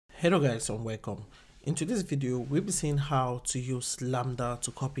Hello guys and welcome. In today's video we'll be seeing how to use Lambda to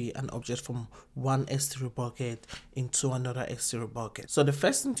copy an object from one S3 bucket into another S3 bucket. So the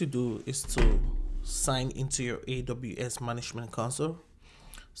first thing to do is to sign into your AWS management console.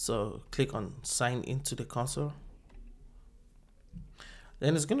 So click on sign into the console.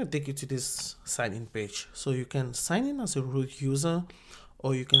 Then it's going to take you to this sign in page. So you can sign in as a root user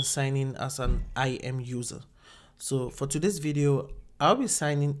or you can sign in as an IM user. So for today's video I'll be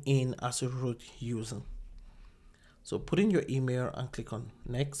signing in as a root user. So put in your email and click on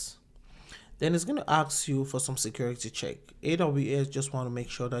next. Then it's going to ask you for some security check. AWS just want to make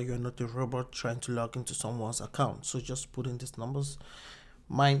sure that you're not a robot trying to log into someone's account. So just put in these numbers.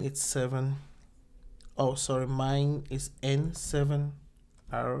 Mine is mine is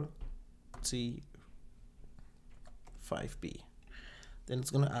N7RT5B. Then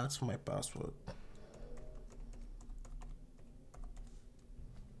it's going to ask for my password.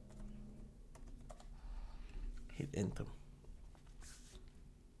 Hit enter.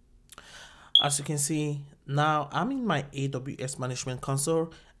 As you can see, now I'm in my AWS management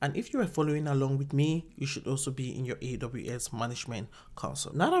console, and if you are following along with me, you should also be in your AWS management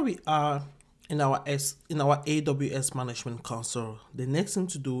console. Now that we are in our AWS management console, the next thing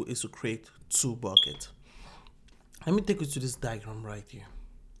to do is to create two buckets. Let me take you to this diagram right here.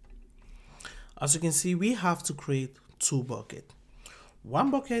 As you can see, we have to create two buckets.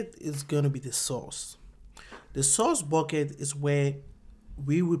 One bucket is going to be the source. The source bucket is where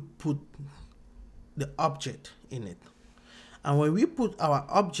we would put the object in it. And when we put our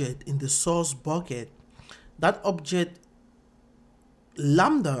object in the source bucket, that object a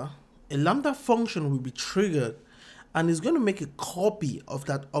Lambda function will be triggered and is going to make a copy of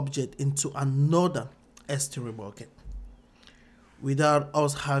that object into another S3 bucket without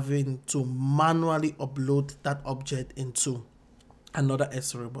us having to manually upload that object into another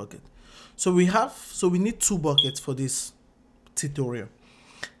S3 bucket. So we need two buckets for this tutorial.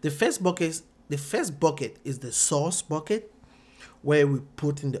 The first bucket is the source bucket where we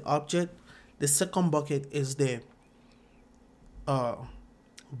put in the object. The second bucket is the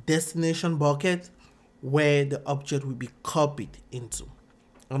destination bucket where the object will be copied into.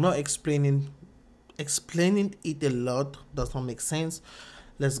 I'm not explaining it a lot, does not make sense.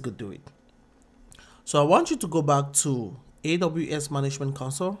 Let's go do it. So I want you to go back to AWS management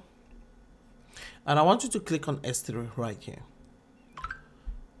console. And I want you to click on S3 right here.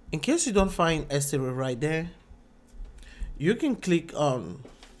 In case you don't find S3 right there, you can click on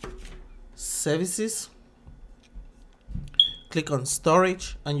services, click on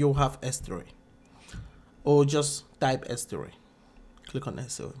storage, and you'll have S3. Or just type S3. Click on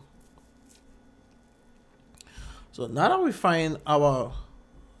S3. So now that we find our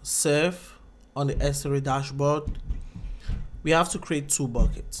serve on the S3 dashboard, we have to create two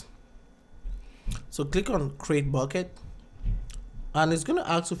buckets. So click on create bucket and it's going to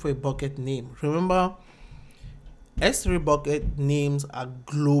ask you for a bucket name. Remember, S3 bucket names are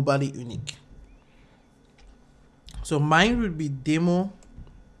globally unique. So mine will be demo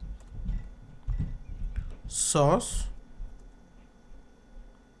source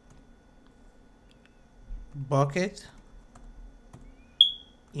bucket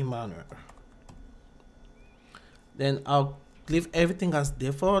Emmanuel. Then I'll leave everything as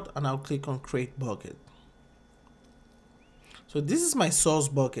default and I'll click on create bucket. So this is my source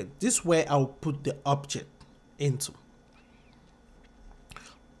bucket. This is where I'll put the object into.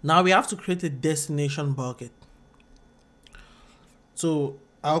 Now we have to create a destination bucket. So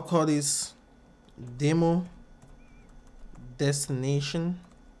I'll call this demo destination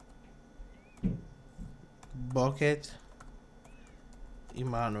bucket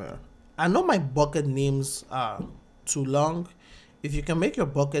Emmanuel. I know my bucket names are too long. If you can make your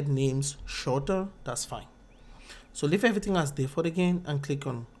bucket names shorter, that's fine. So leave everything as default again and click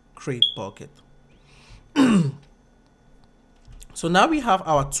on create bucket. So now we have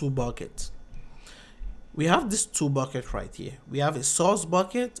our two buckets. We have this two bucket right here. We have a source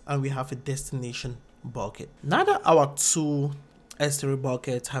bucket and we have a destination bucket. Now that our two S3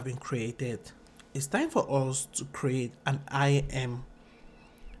 buckets have been created, it's time for us to create an IM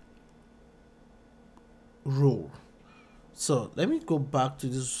role. So let me go back to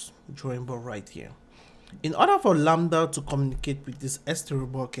this drawing board right here. In order for Lambda to communicate with this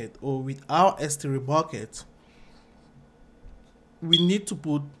S3 bucket or with our S3 bucket, we need to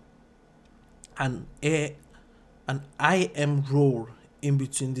put an IM role in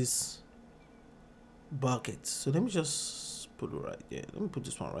between this bucket. So let me just put it right there. Let me put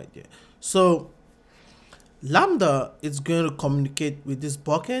this one right there. So Lambda is going to communicate with this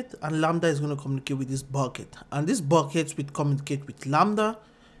bucket, and Lambda is going to communicate with this bucket, and this bucket will communicate with Lambda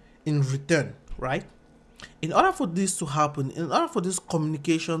in return, right? In order for this to happen, in order for this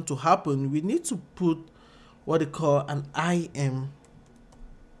communication to happen, we need to put what they call an IM.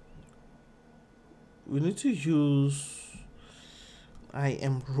 We need to use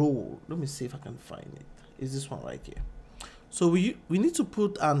IM role. Let me see if I can find it. Is this one right here? So we need to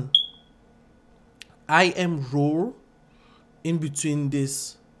put an IM role in between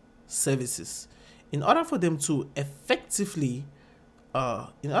these services in order for them to effectively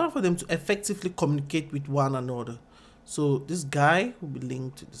communicate with one another. So this guy will be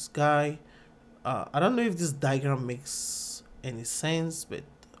linked to this guy. I don't know if this diagram makes any sense, but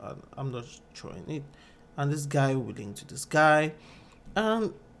I'm not showing it. And this guy will be linked to this guy,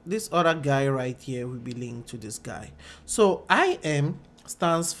 and this other guy right here will be linked to this guy. So IM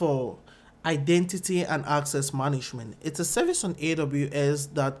stands for Identity and Access Management. It's a service on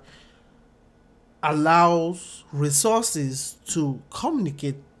AWS that allows resources to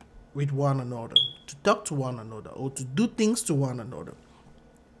communicate with one another, to talk to one another, or to do things to one another.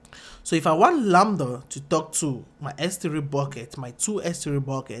 So if I want Lambda to talk to my S3 bucket, my two S3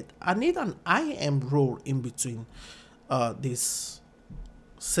 bucket, I need an IM role in between these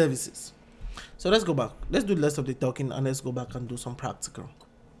services. So let's go back. Let's do the rest of the talking, and let's go back and do some practical.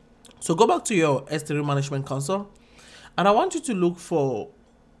 So go back to your S3 management console, and I want you to look for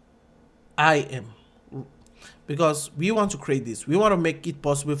IM, because we want to create this. We want to make it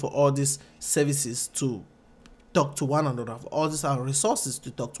possible for all these services to talk to one another, for all these are resources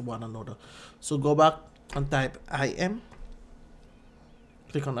to talk to one another. So go back and type IM,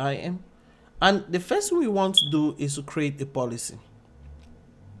 click on IM, and the first thing we want to do is to create a policy.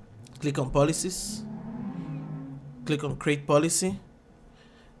 Click on policies, click on create policy,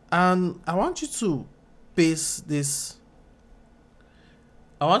 and I want you to paste this.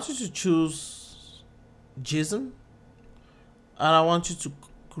 I want you to choose Jijong, and I want you to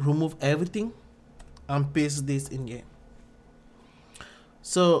remove everything and paste this in here.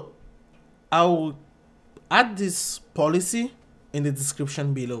 So I will add this policy in the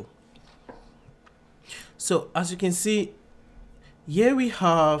description below. So as you can see, here we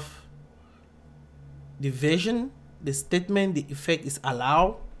have the version, the statement, the effect is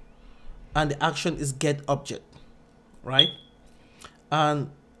allow, and the action is get object, right?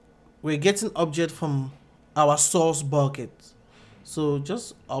 And we're getting object from our source bucket. So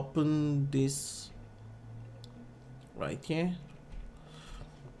just open this right here,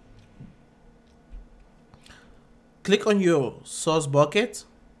 click on your source bucket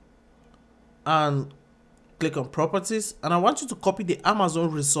and click on properties, and I want you to copy the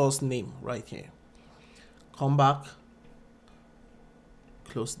Amazon resource name right here. Come back,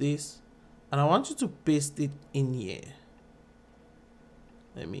 close this, and I want you to paste it in here.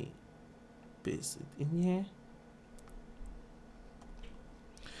 Let me paste it in here.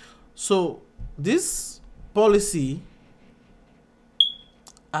 So this policy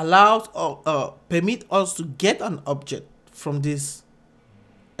allows or permit us to get an object from this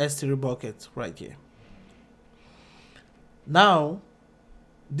S3 bucket right here. Now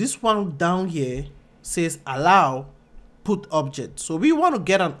this one down here says allow put object. So we want to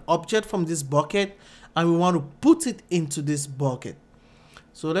get an object from this bucket and we want to put it into this bucket.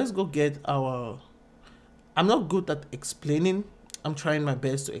 So let's go get our, I'm not good at explaining, I'm trying my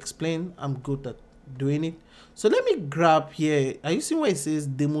best to explain, I'm good at doing it. So let me grab here, are you seeing where it says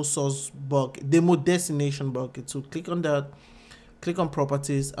demo source bucket, demo destination bucket? So click on that, click on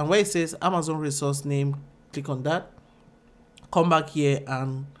properties, and where it says Amazon resource name, click on that, come back here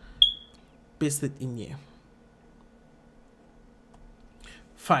and paste it in here.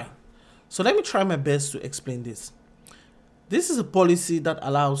 Fine. So let me try my best to explain this. This is a policy that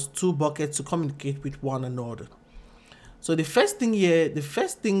allows two buckets to communicate with one another. So the first thing here, the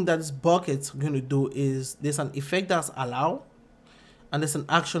first thing that this bucket's going to do is there's an effect that's allow and there's an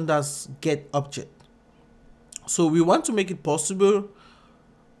action that's get object. So we want to make it possible.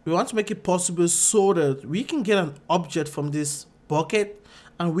 We want to make it possible so that we can get an object from this bucket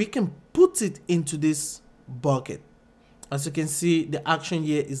and we can put it into this bucket. As you can see, the action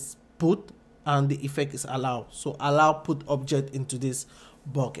here is put and the effect is allow. So allow put object into this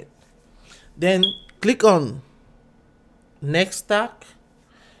bucket. Then click on next tag.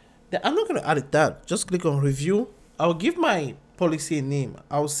 Then I'm not going to add a tag. Just click on review. I'll give my policy a name.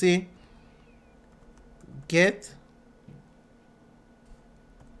 I'll say get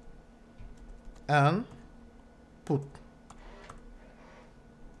and put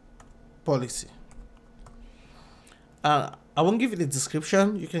policy. I won't give it a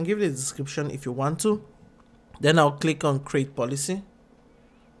description. You can give it a description if you want to. Then I'll click on create policy.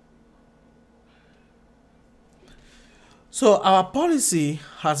 So our policy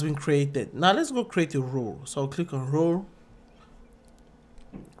has been created. Now let's go create a role. So I'll click on role,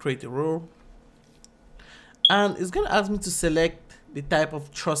 create a role, and it's going to ask me to select the type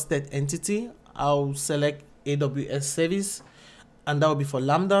of trusted entity. I'll select AWS service, and that will be for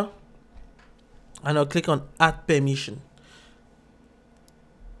Lambda, and I'll click on add permission.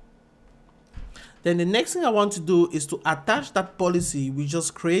 Then the next thing I want to do is to attach that policy we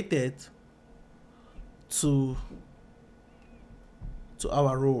just created to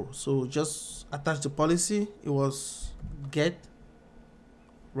our role. So just attach the policy. It was get,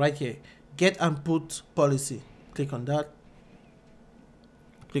 right here, get and put policy. Click on that,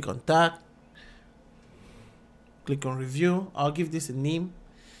 click on tag, click on review. I'll give this a name,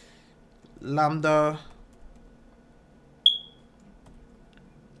 Lambda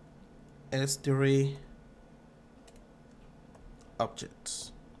S3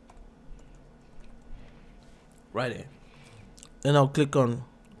 objects, right there. Then I'll click on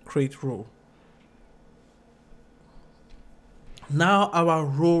create role. Now our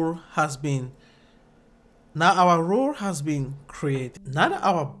role has been created. Now that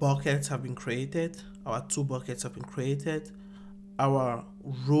our buckets have been created, our 2 buckets have been created, our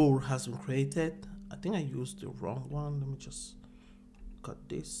role has been created. I think I used the wrong one. Let me just cut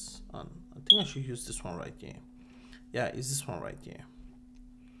this, and I think I should use this one right here. Yeah, it's this one right here.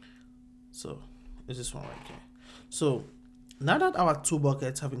 So it's this one right here. So now that our 2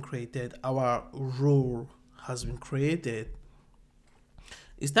 buckets have been created, our role has been created,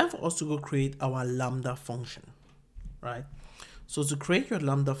 it's time for us to go create our Lambda function, right? So to create your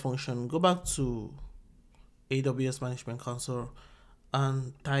Lambda function, go back to AWS Management Console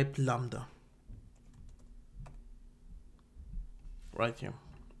and type Lambda right here.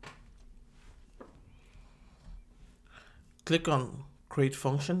 Click on create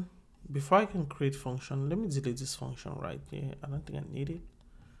function. Before I can create function, let me delete this function right here. I don't think I need it.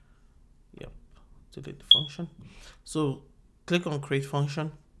 Yep, delete the function. So click on create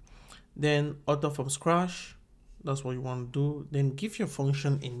function, then author from scratch. That's what you want to do. Then give your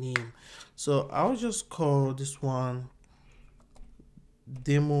function a name. So I'll just call this one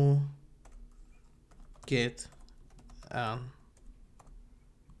demo get and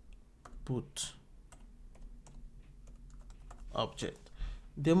put object.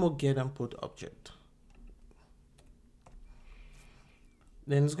 Demo get and put object.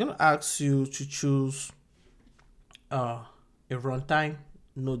 Then it's going to ask you to choose a runtime.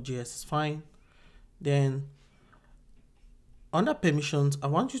 Node.js is fine. Then under permissions, I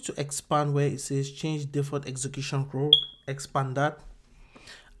want you to expand where it says change default execution role. Expand that.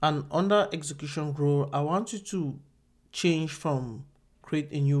 And under execution role, I want you to change from create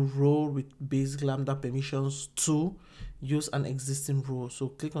a new role with basic Lambda permissions to use an existing role. So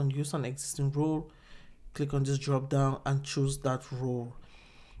click on use an existing role, click on this drop down and choose that role.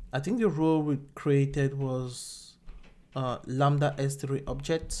 I think the role we created was Lambda S3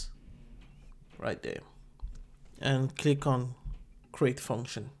 objects right there, and click on create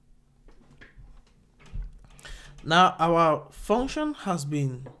function. Now our function has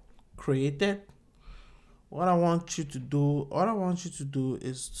been created. What I want you to do,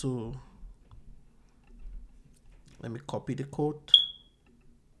 is to, let me copy the code.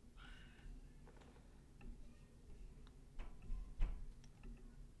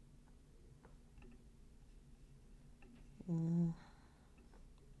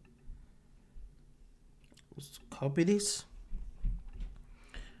 Just copy this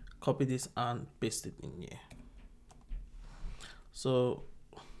and paste it in here. So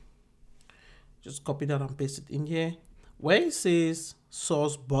just copy that and paste it in here. Where it says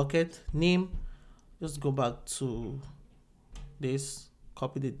source bucket name, just go back to this,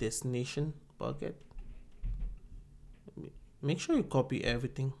 copy the destination bucket. Make sure you copy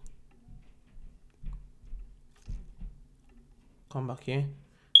everything. Come back here.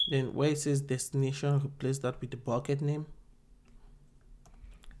 Then where it says destination, replace that with the bucket name.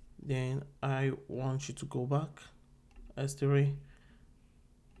 Then I want you to go back, S3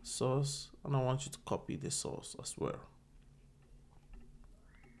 source, and I want you to copy the source as well.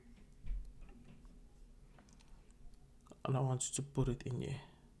 And I want you to put it in here.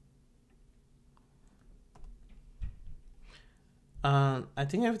 And I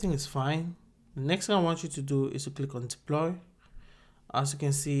think everything is fine. The next thing I want you to do is to click on deploy. As you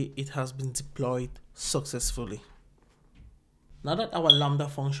can see, it has been deployed successfully. Now that our Lambda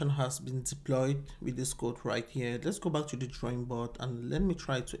function has been deployed with this code right here, let's go back to the drawing board and let me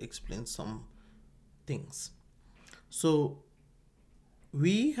try to explain some things. So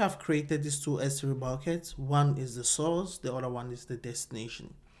we have created these two S3 buckets. One is the source, the other one is the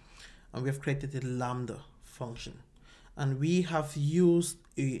destination. And we have created a Lambda function. and we have used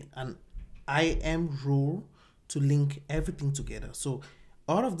an IAM rule to link everything together. So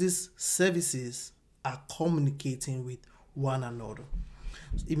all of these services are communicating with one another.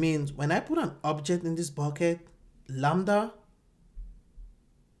 It means when I put an object in this bucket, Lambda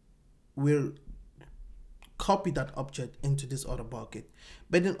will copy that object into this other bucket.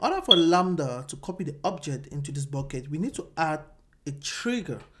 But in order for Lambda to copy the object into this bucket, we need to add a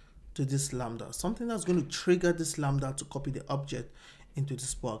trigger to this Lambda, something that's going to trigger this Lambda to copy the object into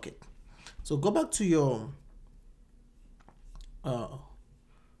this bucket. So go back to your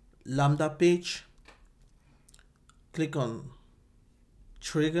Lambda page, click on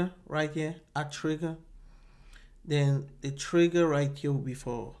trigger right here, add trigger. Then the trigger right here will be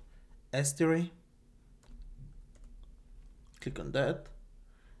for S3. Click on that.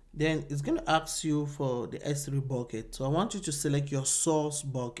 Then it's going to ask you for the S3 bucket. So I want you to select your source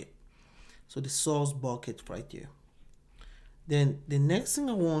bucket. So the source bucket right here. Then the next thing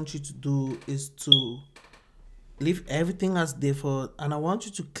I want you to do is to leave everything as default, and I want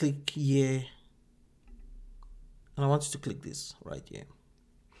you to click here, and I want you to click this right here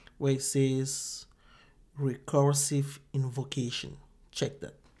where it says recursive invocation. Check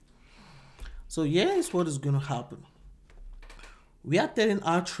that. So here is what is going to happen. We are telling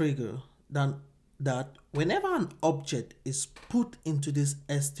our trigger that whenever an object is put into this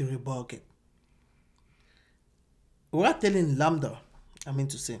S3 bucket, we are telling Lambda,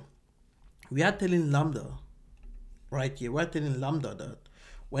 we are telling Lambda right here, we are telling Lambda that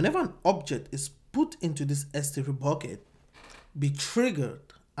whenever an object is put into this S3 bucket, be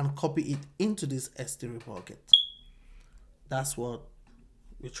triggered and copy it into this S3 bucket. That's what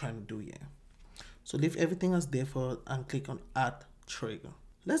we're trying to do here. So leave everything as default and click on add trigger.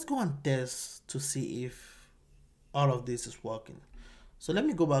 Let's go and test to see if all of this is working. So let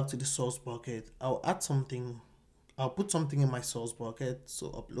me go back to the source bucket. I'll add something. I'll put something in my source bucket. So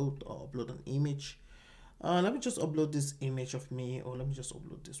upload an image. Let me just upload this image of me, or let me just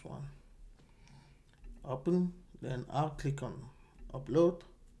upload this one. Open, then I'll click on upload.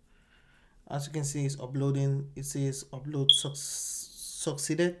 As you can see, it's uploading. It says upload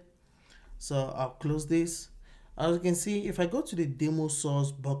succeeded. So I'll close this. As you can see, if I go to the demo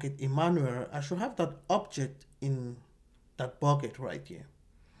source bucket Emmanuel, I should have that object in that bucket right here.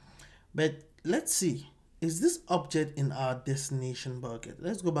 But let's see, is this object in our destination bucket?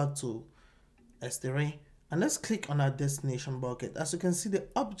 Let's go back to S3 and let's click on our destination bucket. As you can see, the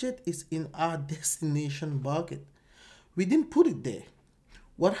object is in our destination bucket. We didn't put it there.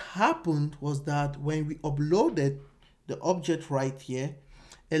 What happened was that when we uploaded the object right here,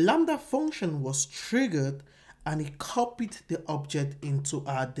 a Lambda function was triggered and it copied the object into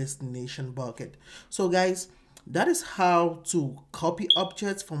our destination bucket. So guys, that is how to copy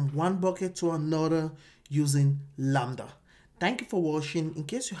objects from one bucket to another using Lambda. Thank you for watching. In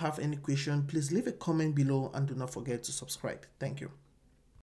case you have any question, please leave a comment below and do not forget to subscribe. Thank you.